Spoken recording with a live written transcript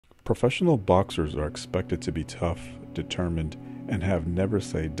Professional boxers are expected to be tough, determined, and have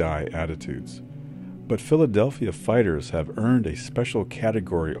never-say-die attitudes. But Philadelphia fighters have earned a special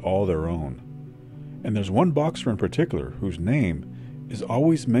category all their own. And there's one boxer in particular whose name is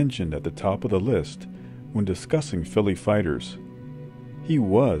always mentioned at the top of the list when discussing Philly fighters. He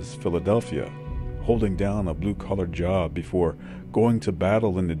was Philadelphia, holding down a blue-collar job before going to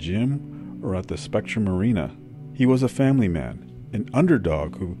battle in the gym or at the Spectrum Arena. He was a family man, an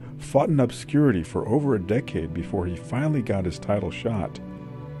underdog who fought in obscurity for over a decade before he finally got his title shot.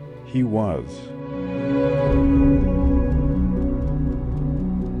 He was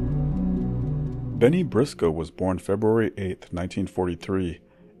Bennie Briscoe was born February 8, 1943,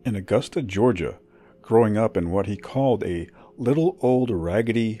 in Augusta, Georgia, growing up in what he called a little old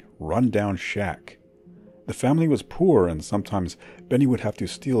raggedy, run-down shack. The family was poor, and sometimes Bennie would have to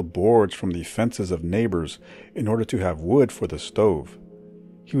steal boards from the fences of neighbors in order to have wood for the stove.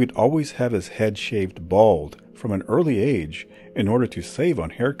 He would always have his head shaved bald from an early age in order to save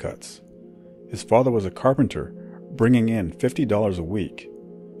on haircuts. His father was a carpenter, bringing in $50 a week.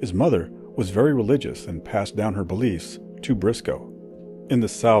 His mother was very religious and passed down her beliefs to Briscoe. In the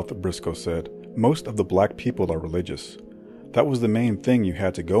South, Briscoe said, most of the black people are religious. That was the main thing you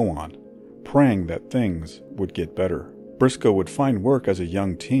had to go on, praying that things would get better. Briscoe would find work as a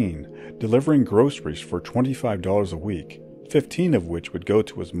young teen, delivering groceries for $25 a week, 15 of which would go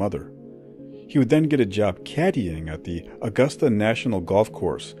to his mother. He would then get a job caddying at the Augusta National Golf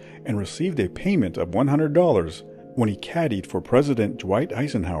Course and received a payment of $100 when he caddied for President Dwight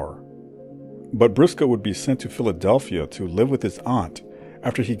Eisenhower. But Briscoe would be sent to Philadelphia to live with his aunt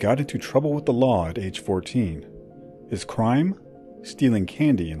after he got into trouble with the law at age 14. His crime? Stealing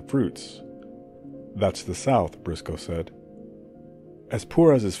candy and fruits. That's the South, Briscoe said. As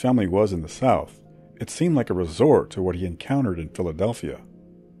poor as his family was in the South, it seemed like a resort to what he encountered in Philadelphia.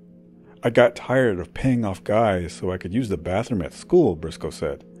 I got tired of paying off guys so I could use the bathroom at school, Briscoe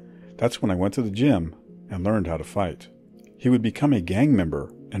said. That's when I went to the gym and learned how to fight. He would become a gang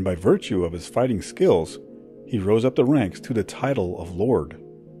member, and by virtue of his fighting skills, he rose up the ranks to the title of Lord.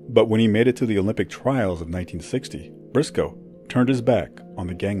 But when he made it to the Olympic trials of 1960, Briscoe turned his back on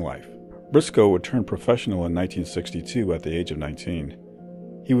the gang life. Briscoe would turn professional in 1962 at the age of 19.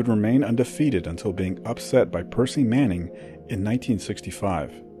 He would remain undefeated until being upset by Percy Manning in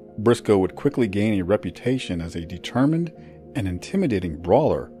 1965. Briscoe would quickly gain a reputation as a determined and intimidating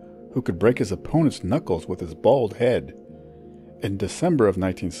brawler who could break his opponent's knuckles with his bald head. In December of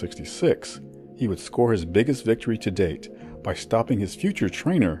 1966, he would score his biggest victory to date by stopping his future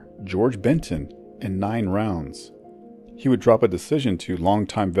trainer, George Benton, in 9 rounds. He would drop a decision to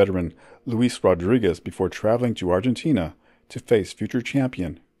longtime veteran Luis Rodriguez before traveling to Argentina to face future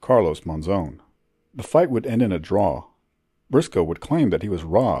champion Carlos Monzon. The fight would end in a draw. Briscoe would claim that he was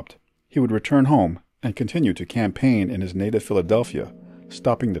robbed. He would return home and continue to campaign in his native Philadelphia,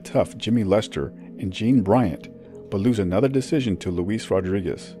 stopping the tough Jimmy Lester and Gene Bryant, but lose another decision to Luis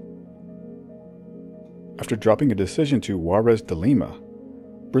Rodriguez. After dropping a decision to Juarez de Lima,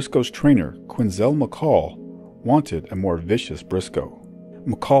 Briscoe's trainer, Quinzel McCall, wanted a more vicious Briscoe.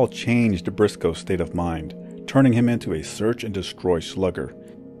 McCall changed Briscoe's state of mind, turning him into a search-and-destroy slugger,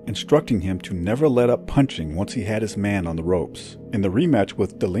 instructing him to never let up punching once he had his man on the ropes. In the rematch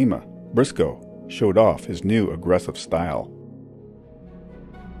with de Lima, Briscoe showed off his new aggressive style.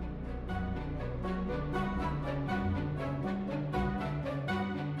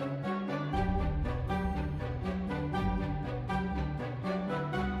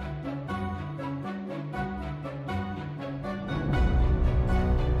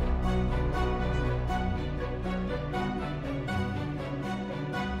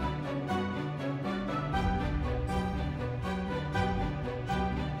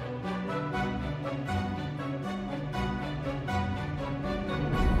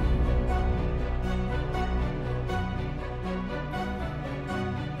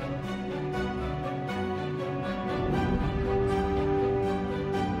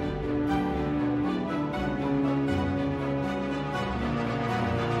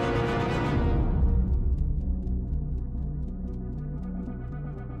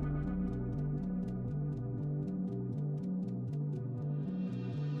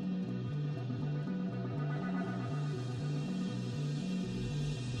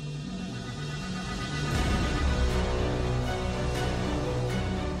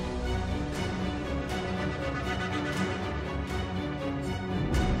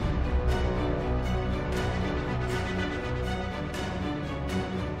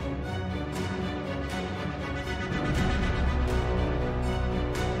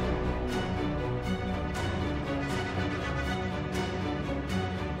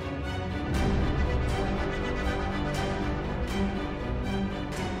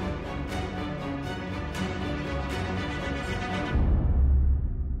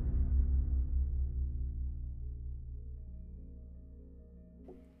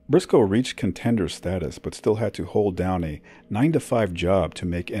 Briscoe reached contender status but still had to hold down a 9-to-5 job to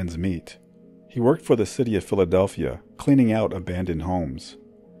make ends meet. He worked for the city of Philadelphia, cleaning out abandoned homes.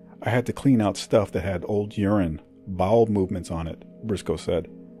 "I had to clean out stuff that had old urine, bowel movements on it," Briscoe said.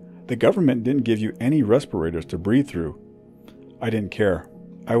 "The government didn't give you any respirators to breathe through. I didn't care.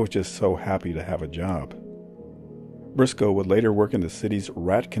 I was just so happy to have a job." Briscoe would later work in the city's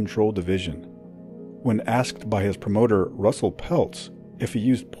rat control division. When asked by his promoter, Russell Peltz, if he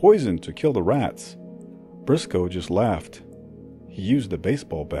used poison to kill the rats, Briscoe just laughed. He used a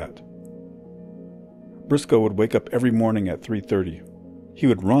baseball bat. Briscoe would wake up every morning at 3:30. He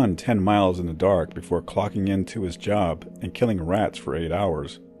would run 10 miles in the dark before clocking into his job and killing rats for 8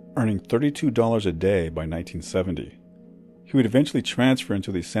 hours, earning $32 a day by 1970. He would eventually transfer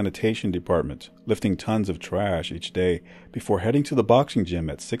into the sanitation department, lifting tons of trash each day before heading to the boxing gym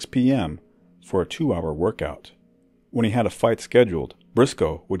at 6 p.m. for a 2-hour workout. When he had a fight scheduled,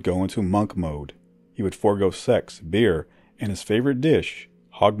 Briscoe would go into monk mode. He would forego sex, beer, and his favorite dish,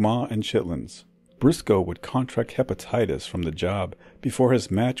 hog maw and chitlins. Briscoe would contract hepatitis from the job before his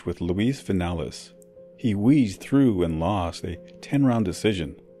match with Luis Vinales. He wheezed through and lost a 10-round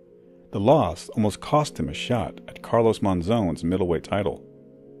decision. The loss almost cost him a shot at Carlos Monzon's middleweight title.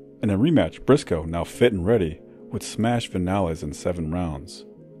 In a rematch, Briscoe, now fit and ready, would smash Vinales in 7 rounds.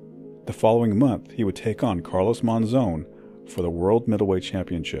 The following month, he would take on Carlos Monzon for the World Middleweight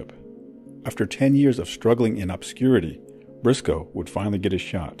Championship. After 10 years of struggling in obscurity, Briscoe would finally get his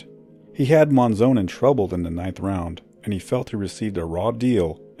shot. He had Monzon in trouble in the 9th round, and he felt he received a raw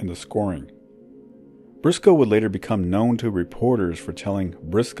deal in the scoring. Briscoe would later become known to reporters for telling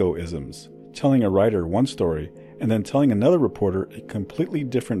Briscoe-isms, telling a writer one story and then telling another reporter a completely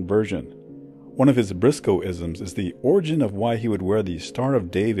different version. One of his Briscoe-isms is the origin of why he would wear the Star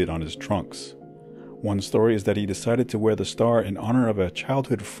of David on his trunks. One story is that he decided to wear the star in honor of a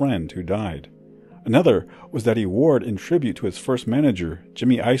childhood friend who died. Another was that he wore it in tribute to his first manager,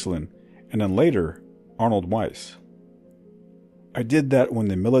 Jimmy Iceland, and then later, Arnold Weiss. "I did that when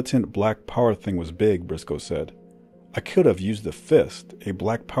the militant Black Power thing was big," Briscoe said. "I could have used the fist, a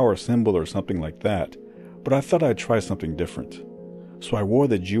Black Power symbol or something like that, but I thought I'd try something different. So I wore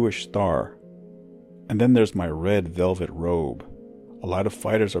the Jewish star. And then there's my red velvet robe. A lot of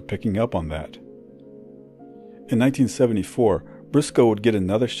fighters are picking up on that." In 1974, Briscoe would get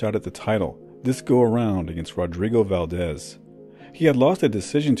another shot at the title, this go around against Rodrigo Valdez. He had lost a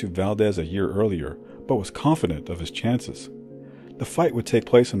decision to Valdez a year earlier, but was confident of his chances. The fight would take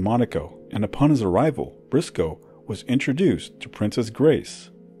place in Monaco, and upon his arrival, Briscoe was introduced to Princess Grace.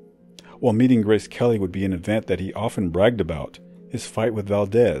 While meeting Grace Kelly would be an event that he often bragged about, his fight with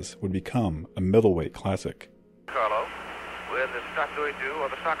Valdez would become a middleweight classic. Carlo, we're in the Stade d'Oiseau, or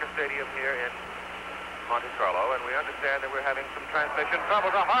the soccer stadium here in Monte Carlo, and we understand that we're having some transmission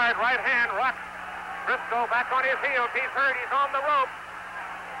troubles. A hard right hand rocks Briscoe back on his heels. He's hurt. He's on the rope.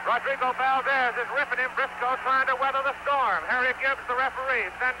 Rodrigo Valdez is ripping him. Briscoe trying to weather the storm. Harry Gibbs, the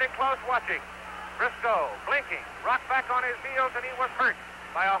referee, standing close watching. Briscoe blinking, rocked back on his heels, and he was hurt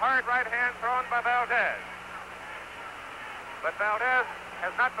by a hard right hand thrown by Valdez. But Valdez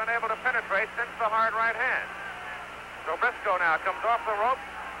has not been able to penetrate since the hard right hand. So Briscoe now comes off the rope.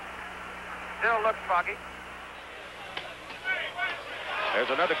 Still looks foggy. There's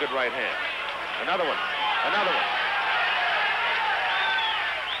another good right hand. Another one. Another one.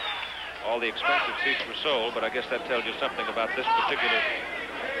 All the expensive seats were sold, but I guess that tells you something about this particular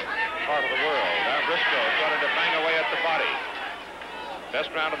part of the world. Now Briscoe started to bang away at the body.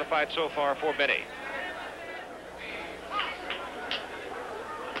 Best round of the fight so far for Bennie.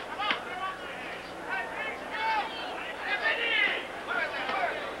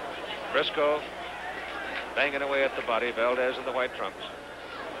 Briscoe banging away at the body. Valdez in the white trunks.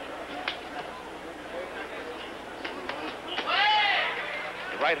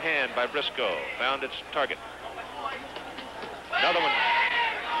 The right hand by Briscoe found its target. Another one.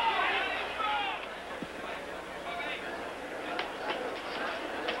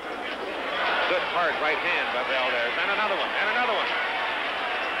 Good hard right hand by Valdez. And another one. And another one.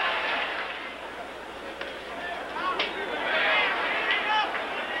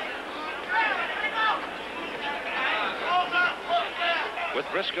 With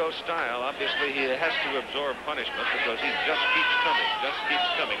Briscoe's style, obviously he has to absorb punishment because he just keeps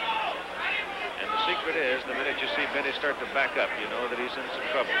coming. And the secret is, the minute you see Bennie start to back up, you know that he's in some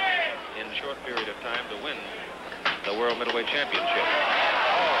trouble in a short period of time to win the World Middleweight Championship.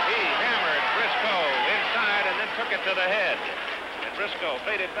 Oh, he hammered Briscoe inside and then took it to the head. And Briscoe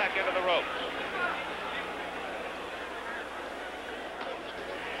faded back into the ropes.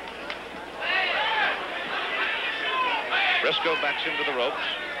 Briscoe backs into the ropes.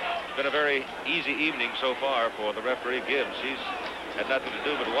 It's been a very easy evening so far for the referee Gibbs. He's had nothing to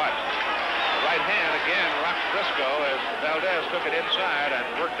do but watch. The right hand again rocked Briscoe as Valdez took it inside and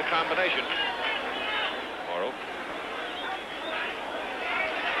worked the combination. Morrow.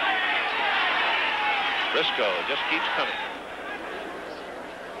 Briscoe just keeps coming.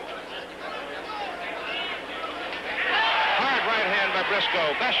 Hard right hand by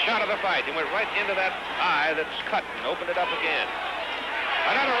Briscoe. Best shot of the fight. He went right into that eye that's cut and opened it up again.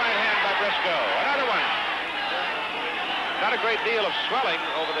 Another right hand by Briscoe. Another one. Not a great deal of swelling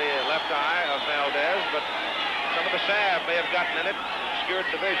over the left eye of Valdez, but some of the salve may have gotten in it and obscured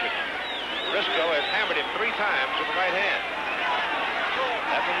the vision. Briscoe has hammered him 3 times with the right hand.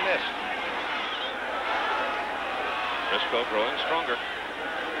 That one missed. Briscoe growing stronger.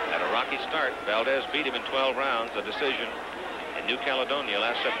 Had a rocky start. Valdez beat him in 12 rounds, a decision in New Caledonia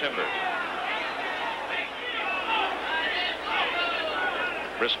last September.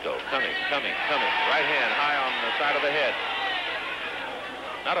 Briscoe coming. Right hand high on the side of the head.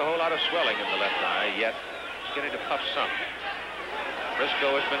 Not a whole lot of swelling in the left eye yet. Beginning to puff some.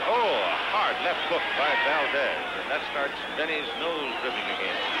 Briscoe has been, a hard left hook by Valdez. And that starts Benny's nose dripping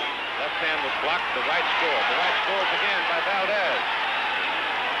again. Left hand was blocked, the right scored. The right scores again by Valdez.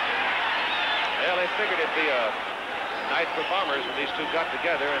 Well, they figured it'd be a night for bombers when these two got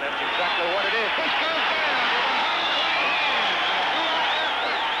together, and that's exactly what it is. Briscoe's down!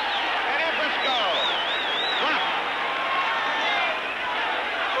 And in Briscoe! Dropped!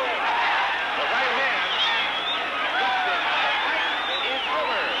 The right hand dropped him. The fight is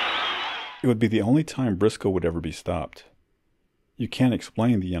over. It would be the only time Briscoe would ever be stopped. You can't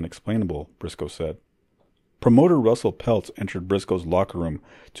explain the unexplainable, Briscoe said. Promoter Russell Peltz entered Briscoe's locker room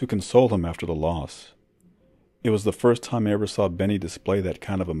to console him after the loss. It was the first time I ever saw Benny display that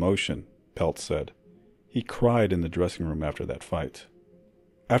kind of emotion, Peltz said. He cried in the dressing room after that fight.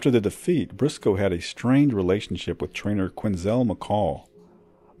 After the defeat, Briscoe had a strained relationship with trainer Quinzel McCall.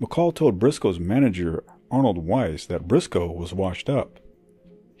 McCall told Briscoe's manager, Arnold Weiss, that Briscoe was washed up.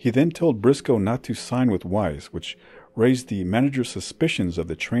 He then told Briscoe not to sign with Weiss, which raised the manager's suspicions of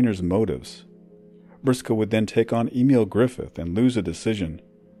the trainer's motives. Briscoe would then take on Emil Griffith and lose a decision.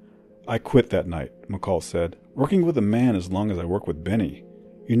 I quit that night, McCall said. Working with a man as long as I work with Benny,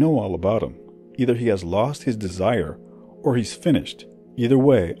 you know all about him. Either he has lost his desire or he's finished. Either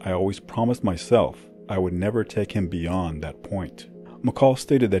way, I always promised myself I would never take him beyond that point. McCall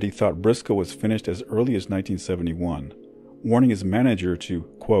stated that he thought Briscoe was finished as early as 1971, warning his manager to,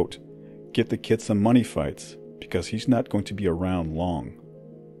 quote, get the kid some money fights, because he's not going to be around long.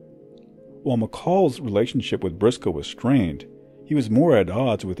 While McCall's relationship with Briscoe was strained, he was more at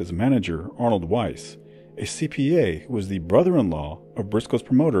odds with his manager, Arnold Weiss, a CPA who was the brother-in-law of Briscoe's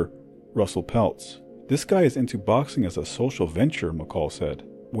promoter, Russell Peltz. This guy is into boxing as a social venture, McCall said.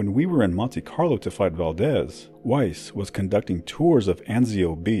 When we were in Monte Carlo to fight Valdez, Weiss was conducting tours of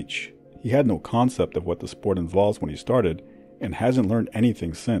Anzio Beach. He had no concept of what the sport involves when he started, and hasn't learned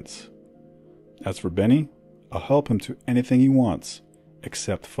anything since. As for Benny, I'll help him to anything he wants,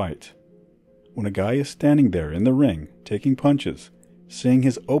 except fight. When a guy is standing there in the ring, taking punches, seeing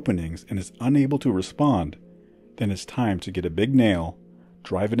his openings and is unable to respond, then it's time to get a big nail,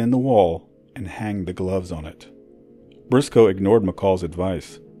 drive it in the wall, and hang the gloves on it. Briscoe ignored McCall's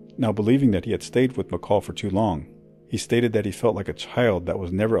advice, now believing that he had stayed with McCall for too long. He stated that he felt like a child that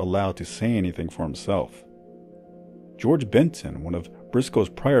was never allowed to say anything for himself. George Benton, one of Briscoe's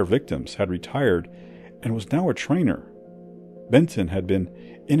prior victims, had retired and was now a trainer. Benton had been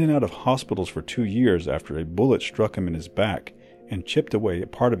in and out of hospitals for 2 years after a bullet struck him in his back and chipped away a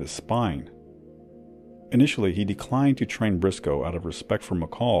part of his spine. Initially, he declined to train Briscoe out of respect for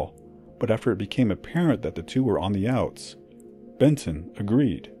McCall, but after it became apparent that the two were on the outs, Benton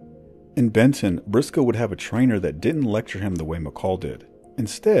agreed. In Benton, Briscoe would have a trainer that didn't lecture him the way McCall did.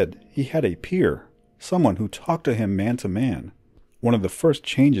 Instead, he had a peer, someone who talked to him man to man. One of the first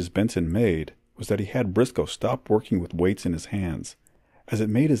changes Benton made was that he had Briscoe stop working with weights in his hands, as it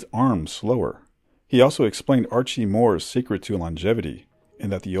made his arms slower. He also explained Archie Moore's secret to longevity,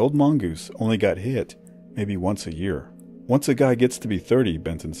 and that the old mongoose only got hit maybe once a year. Once a guy gets to be 30,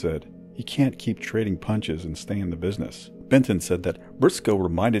 Benton said, he can't keep trading punches and stay in the business. Benton said that Briscoe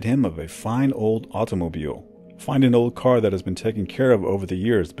reminded him of a fine old automobile. Find an old car that has been taken care of over the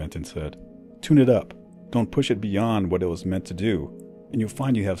years, Benton said. Tune it up. Don't push it beyond what it was meant to do, and you'll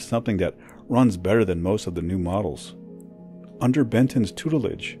find you have something that runs better than most of the new models. Under Benton's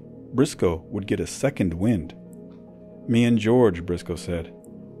tutelage, Briscoe would get a second wind. Me and George, Briscoe said,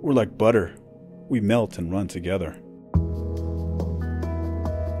 we're like butter. We melt and run together.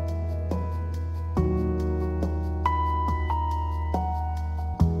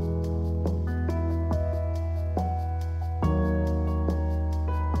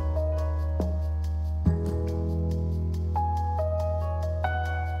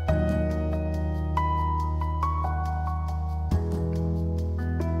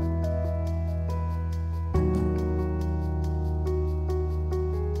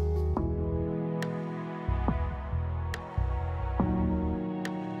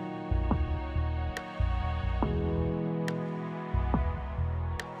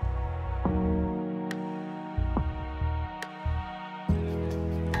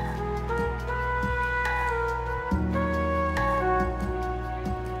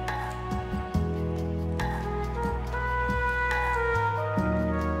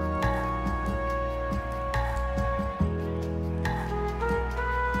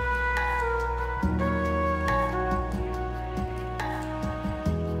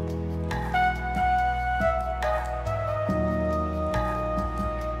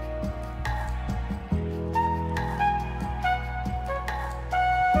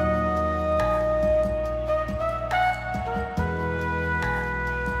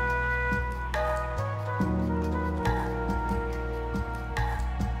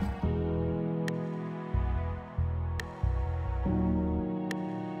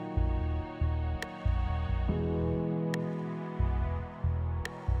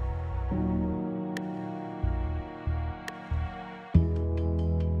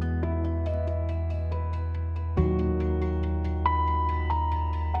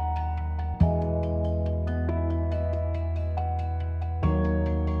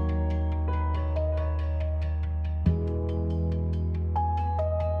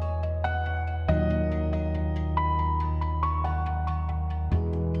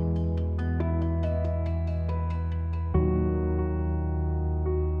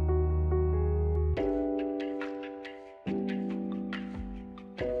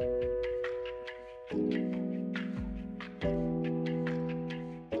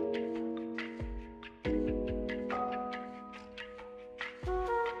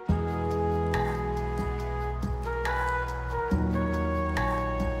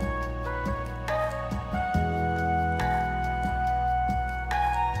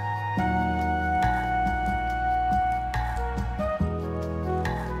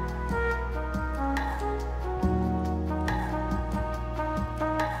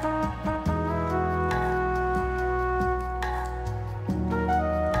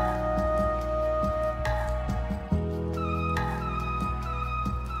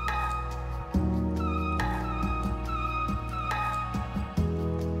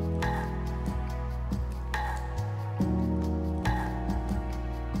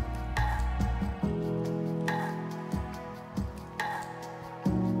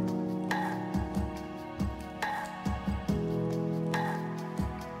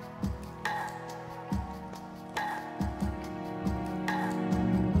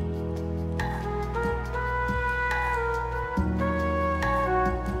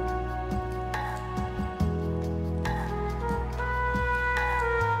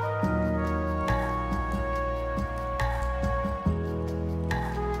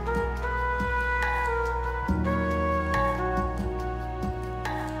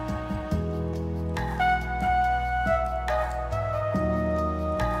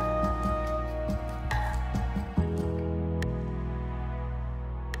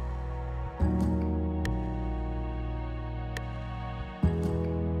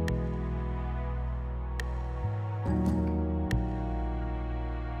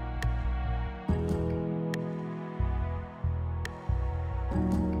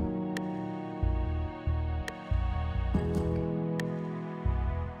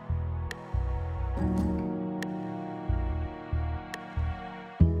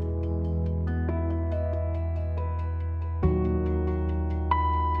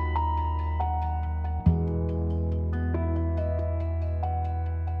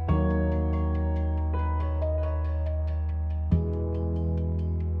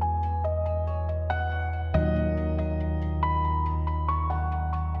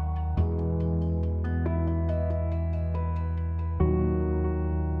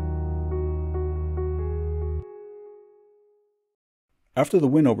 After the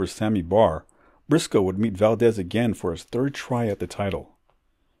win over Sammy Barr, Briscoe would meet Valdez again for his third try at the title.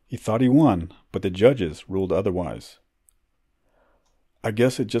 He thought he won, but the judges ruled otherwise. "I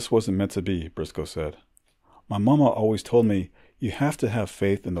guess it just wasn't meant to be," Briscoe said. "My mama always told me you have to have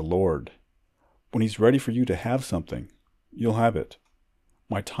faith in the Lord. When He's ready for you to have something, you'll have it.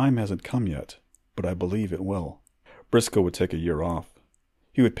 My time hasn't come yet, but I believe it will." Briscoe would take a year off.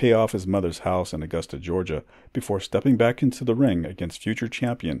 He would pay off his mother's house in Augusta, Georgia, before stepping back into the ring against future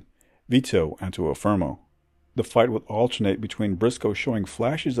champion Vito Antuofermo. The fight would alternate between Briscoe showing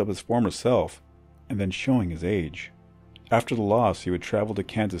flashes of his former self and then showing his age. After the loss, he would travel to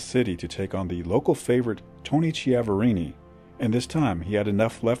Kansas City to take on the local favorite Tony Chiavarini, and this time he had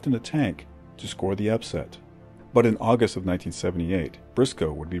enough left in the tank to score the upset. But in August of 1978,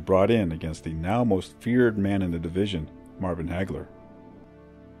 Briscoe would be brought in against the now most feared man in the division, Marvin Hagler.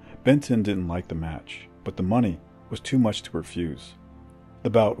 Benton didn't like the match, but the money was too much to refuse. The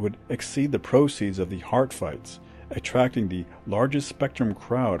bout would exceed the proceeds of the Hart fights, attracting the largest spectrum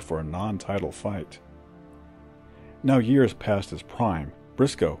crowd for a non-title fight. Now years past his prime,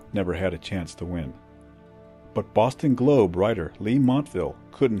 Briscoe never had a chance to win. But Boston Globe writer Lee Montville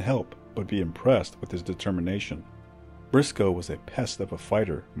couldn't help but be impressed with his determination. Briscoe was a pest of a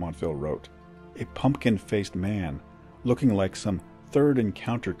fighter, Montville wrote, a pumpkin-faced man, looking like some third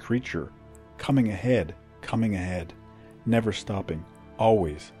encounter creature, coming ahead, never stopping,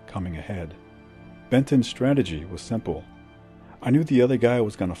 always coming ahead. Benton's strategy was simple. "I knew the other guy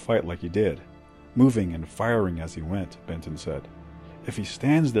was going to fight like he did, moving and firing as he went," Benton said. "If he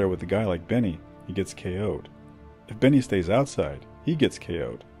stands there with a guy like Bennie, he gets KO'd. If Bennie stays outside, he gets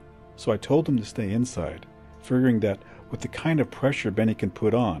KO'd. So I told him to stay inside, figuring that with the kind of pressure Bennie can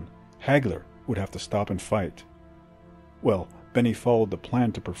put on, Hagler would have to stop and fight. Well, Bennie followed the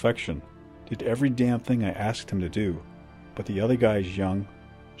plan to perfection, did every damn thing I asked him to do, but the other guy is young,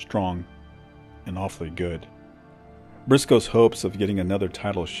 strong, and awfully good." Briscoe's hopes of getting another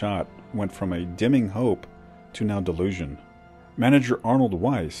title shot went from a dimming hope to now delusion. Manager Arnold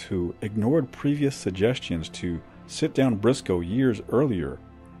Weiss, who ignored previous suggestions to sit down Briscoe years earlier,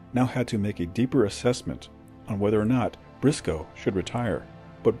 now had to make a deeper assessment on whether or not Briscoe should retire.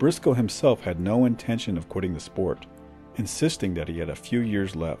 But Briscoe himself had no intention of quitting the sport, insisting that he had a few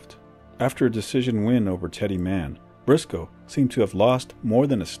years left. After a decision win over Teddy Mann, Briscoe seemed to have lost more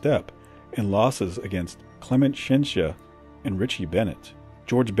than a step in losses against Clement Scincia and Richie Bennett.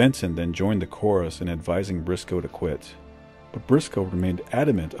 George Benson then joined the chorus in advising Briscoe to quit, but Briscoe remained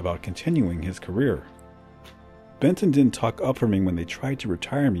adamant about continuing his career. "Benton didn't talk up for me when they tried to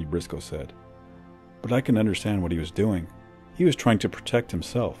retire me," Briscoe said, "but I can understand what he was doing. He was trying to protect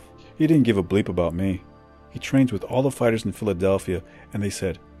himself. He didn't give a bleep about me. He trains with all the fighters in Philadelphia, and they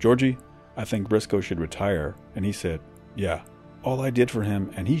said, 'Georgie, I think Briscoe should retire,' and he said, 'Yeah.' All I did for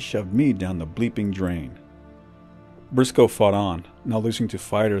him, and he shoved me down the bleeping drain." Briscoe fought on, now losing to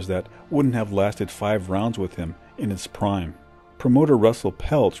fighters that wouldn't have lasted 5 rounds with him in his prime. Promoter Russell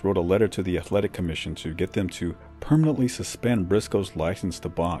Peltz wrote a letter to the Athletic Commission to get them to permanently suspend Briscoe's license to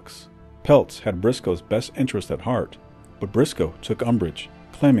box. Peltz had Briscoe's best interest at heart, but Briscoe took umbrage,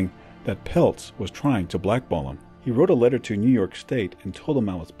 claiming that Peltz was trying to blackball him. He wrote a letter to New York State and told them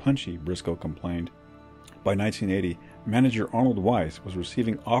I was punchy, Briscoe complained. By 1980, manager Arnold Weiss was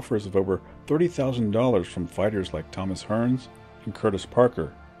receiving offers of over $30,000 from fighters like Thomas Hearns and Curtis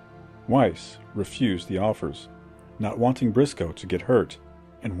Parker. Weiss refused the offers, not wanting Briscoe to get hurt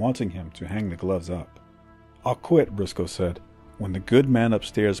and wanting him to hang the gloves up. "I'll quit," Briscoe said, "when the good man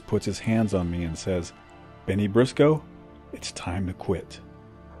upstairs puts his hands on me and says, 'Bennie Briscoe, it's time to quit.'"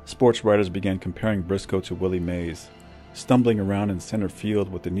 Sports writers began comparing Briscoe to Willie Mays, stumbling around in center field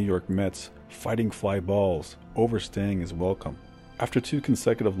with the New York Mets, fighting fly balls, overstaying his welcome. After 2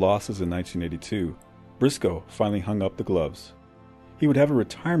 consecutive losses in 1982, Briscoe finally hung up the gloves. He would have a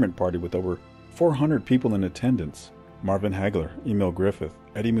retirement party with over 400 people in attendance. Marvin Hagler, Emil Griffith,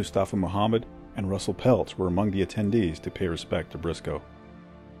 Eddie Mustafa Muhammad, and Russell Peltz were among the attendees to pay respect to Briscoe.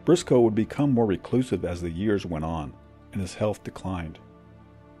 Briscoe would become more reclusive as the years went on, and his health declined.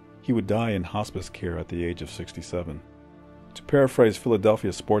 He would die in hospice care at the age of 67. To paraphrase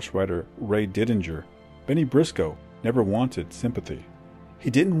Philadelphia sports writer Ray Didinger, Bennie Briscoe never wanted sympathy.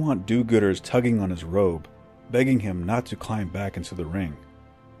 He didn't want do-gooders tugging on his robe, begging him not to climb back into the ring.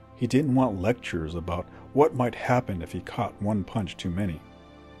 He didn't want lectures about what might happen if he caught one punch too many.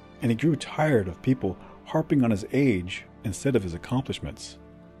 And he grew tired of people harping on his age instead of his accomplishments.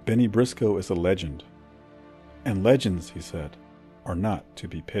 Bennie Briscoe is a legend. And legends, he said, are not to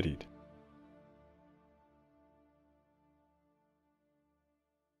be pitied.